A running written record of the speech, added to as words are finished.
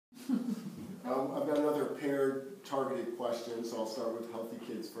I've got another paired targeted question, so I'll start with healthy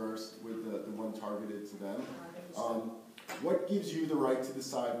kids first, with the one targeted to them. What gives you the right to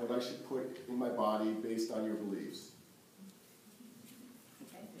decide what I should put in my body based on your beliefs?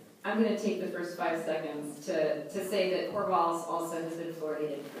 I'm going to take the first 5 seconds to say that Corvallis also has been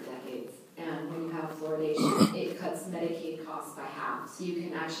fluoridated for decades. And when you have fluoridation, it cuts Medicaid costs by half. So you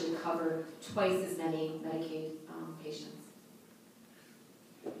can actually cover twice as many Medicaid patients.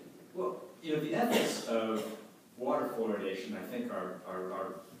 Well, you know, the ethics of water fluoridation, I think,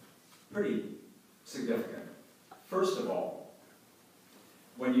 are pretty significant. First of all,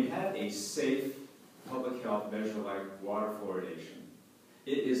 when you have a safe public health measure like water fluoridation,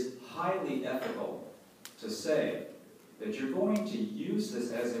 it is highly ethical to say that you're going to use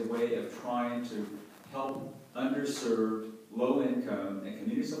this as a way of trying to help underserved, low-income, and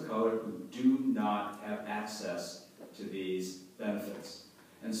communities of color who do not have access to these benefits.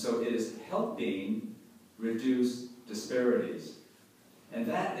 And so it is helping reduce disparities. And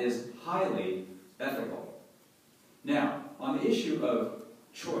that is highly ethical. Now, on the issue of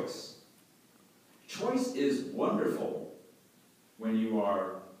choice, choice is wonderful when you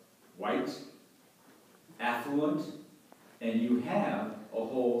are white, affluent, and you have a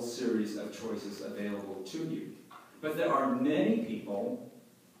whole series of choices available to you. But there are many people,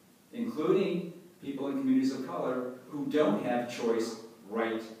 including people in communities of color, who don't have choice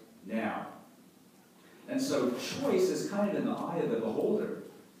right now. And so choice is kind of in the eye of the beholder.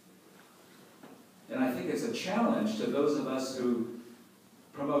 And I think it's a challenge to those of us who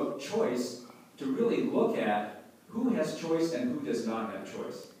promote choice to really look at who has choice and who does not have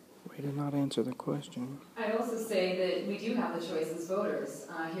choice. Way to not answer the question. I'd also say that we do have the choice as voters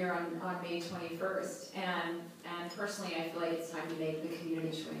here on May 21st. And personally, I feel like it's time to make the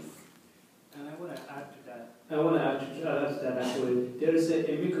community choice. And I want to add to that. Actually, there is an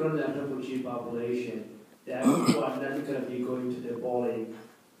immigrant and refugee population that are not going to be going to the polling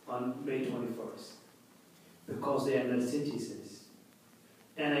on May 21st because they are not citizens.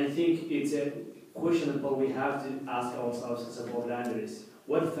 And I think it's a question that we have to ask ourselves as a Portlanders.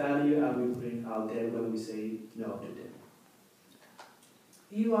 What value are we putting out there when we say no to them?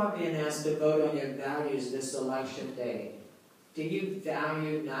 You are being asked to vote on your values this election day. Do you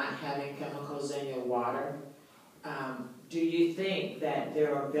value not having chemicals in your water? Do you think that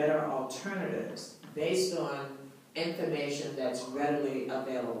there are better alternatives based on information that's readily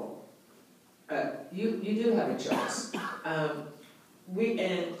available? You do have a choice.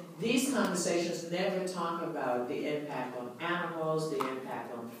 And these conversations never talk about the impact on animals, the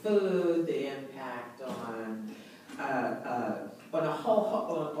impact on food, the impact on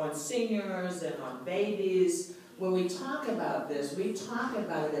on seniors and on babies. When we talk about this, we talk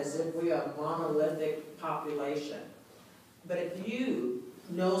about it as if we are a monolithic population. But if you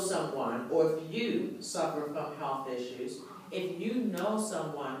know someone, or if you suffer from health issues, if you know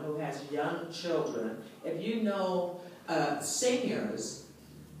someone who has young children, if you know seniors,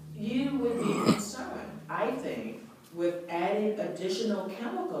 you would be concerned, I think, with adding additional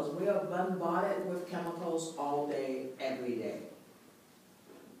chemicals. We are bombarded with chemicals all day, every day.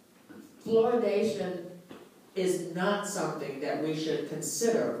 Fluoridation is not something that we should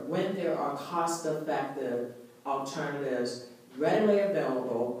consider when there are cost-effective alternatives readily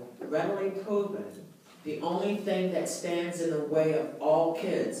available, readily proven. The only thing that stands in the way of all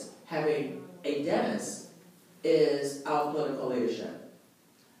kids having a dentist is our political leadership.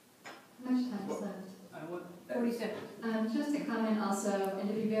 How much time is left? 40 seconds. Just to comment also, and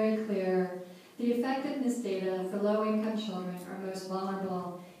to be very clear, the effectiveness data for low-income children or most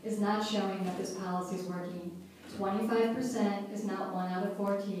vulnerable is not showing that this policy is working. 25% is not 1 out of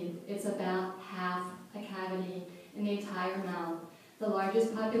 4 teeth. It's about half a cavity in the entire mouth. The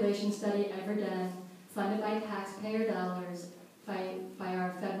largest population study ever done, funded by taxpayer dollars by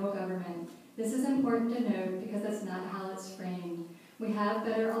our federal government. This is important to note because that's not how it's framed. We have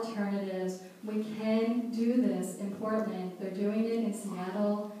better alternatives. We can do this in Portland. They're doing it in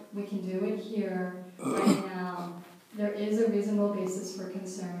Seattle. We can do it here right now. There is a reasonable basis for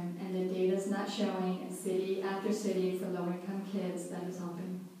concern, and the data is not showing in city after city for low-income kids that is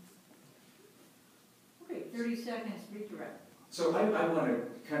helping. Okay, 30 seconds, redirect. So I want to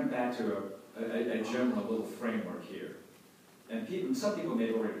come back to a general little framework here. And some people may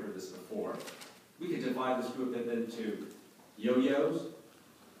have already heard this before. We could divide this group into yo-yos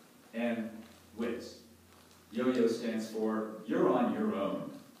and WITs. Yo-yo stands for you're on your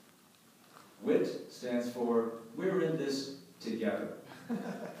own. WIT stands for we're in this together.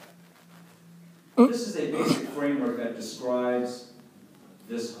 This is a basic framework that describes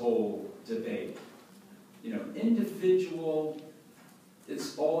this whole debate. You know, individual,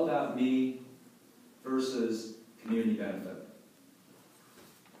 it's all about me, versus community benefit.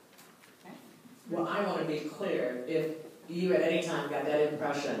 Well, I want to be clear. If you at any time got that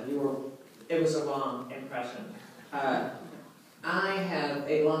impression, it was a wrong impression. I have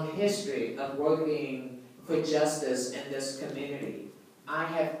a long history of working for justice in this community. I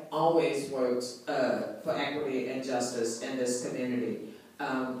have always worked for equity and justice in this community.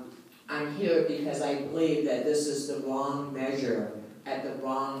 I'm here because I believe that this is the wrong measure at the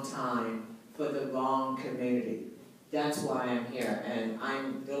wrong time for the wrong community. That's why I'm here, and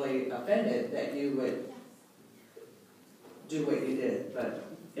I'm really offended that you would do what you did, but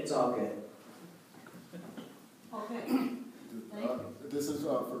it's all good. Okay. This is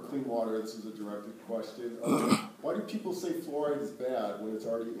for clean water. This is a directed question. Why do people say fluoride is bad when it's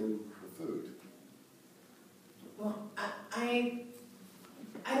already in the food? Well, I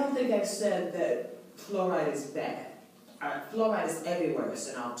don't think I've said that fluoride is bad. Fluoride is everywhere. It's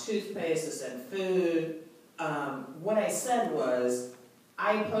in our toothpaste, it's in food. What I said was,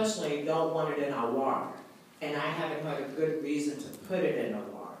 I personally don't want it in our water, and I haven't heard a good reason to put it in our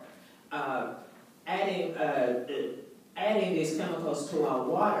water. Adding these chemicals to our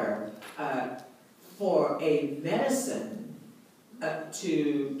water for a medicine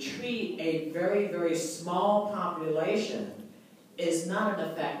to treat a very, very small population is not an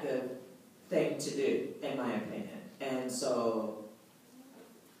effective thing to do, in my opinion. And so...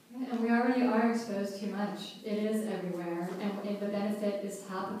 And we already are exposed too much. It is everywhere, and the benefit is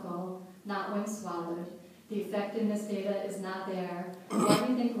topical, not when swallowed. The effectiveness data is not there. Why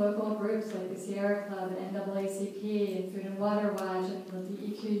do you think local groups like the Sierra Club and NAACP and Food and Water Watch and the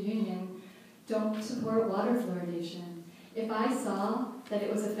EQ Union don't support water fluoridation? If I saw that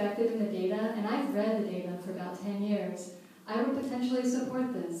it was effective in the data, and I've read the data for about 10 years, I would potentially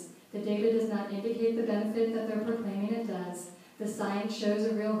support this. The data does not indicate the benefit that they're proclaiming it does. The science shows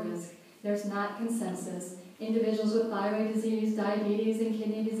a real risk. There's not consensus. Individuals with thyroid disease, diabetes, and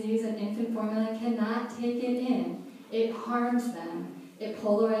kidney disease and infant formula cannot take it in. It harms them. It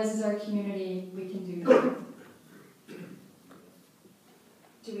polarizes our community. We can do that.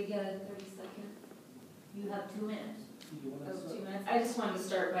 Do we get a 30-second? You have 2 minutes. Oh, 2 minutes. I just wanted to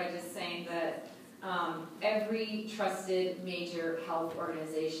start by just saying that every trusted major health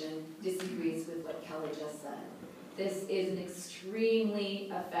organization disagrees with what Kelly just said. This is an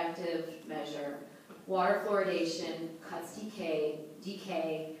extremely effective measure. Water fluoridation cuts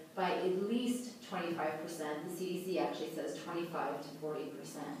decay by at least 25%. The CDC actually says 25 to 40%.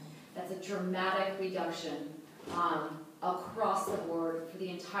 That's a dramatic reduction across the board for the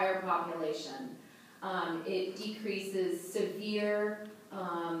entire population. It decreases severe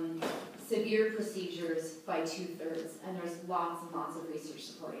procedures by 2/3, and there's lots and lots of research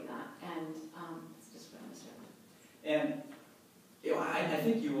supporting that. And it's just what I'm saying. And you know, I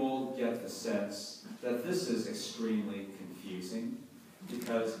think you all get the sense that this is extremely confusing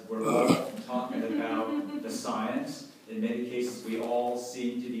because we're all talking about the science. In many cases, we all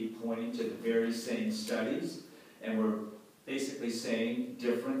seem to be pointing to the very same studies, and we're basically saying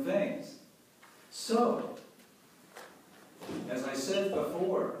different things. So, as I said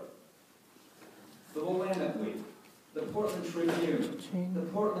before, the Willamette Week, the Portland Tribune, the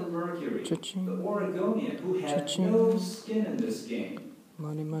Portland Mercury, the Oregonian, who had no skin in this game.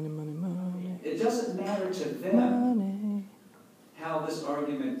 Money, money, money, money. It doesn't matter to them how this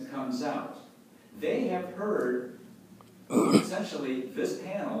argument comes out. They have heard essentially this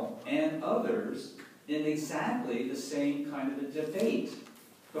panel and others in exactly the same kind of a debate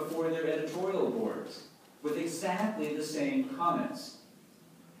before their editorial boards, with exactly the same comments.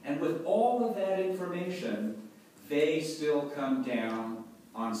 And with all of that information, they still come down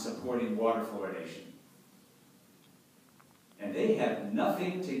on supporting water fluoridation. And they have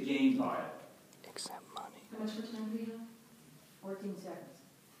nothing to gain by it. Except money. How much more time do we have? 14 seconds.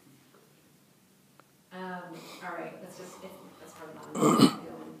 All right, let's that's part of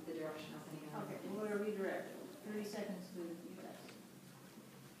the direction of the Okay, we're going to redirect. 30 seconds to you guys.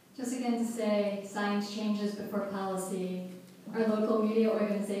 Just again to say, science changes before policy. Our local media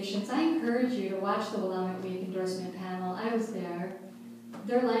organizations, I encourage you to watch the Willamette Week endorsement panel. I was there.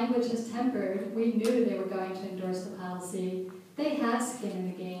 Their language is tempered. We knew they were going to endorse the policy. They had skin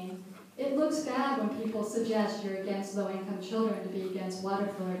in the game. It looks bad when people suggest you're against low-income children to be against water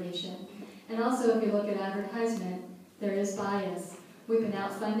fluoridation. And also, if you look at advertisement, there is bias. We've been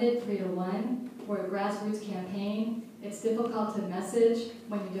outfunded 3-1. We're a grassroots campaign. It's difficult to message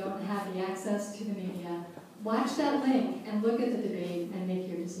when you don't have the access to the media. Watch that link and look at the debate and make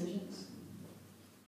your decisions.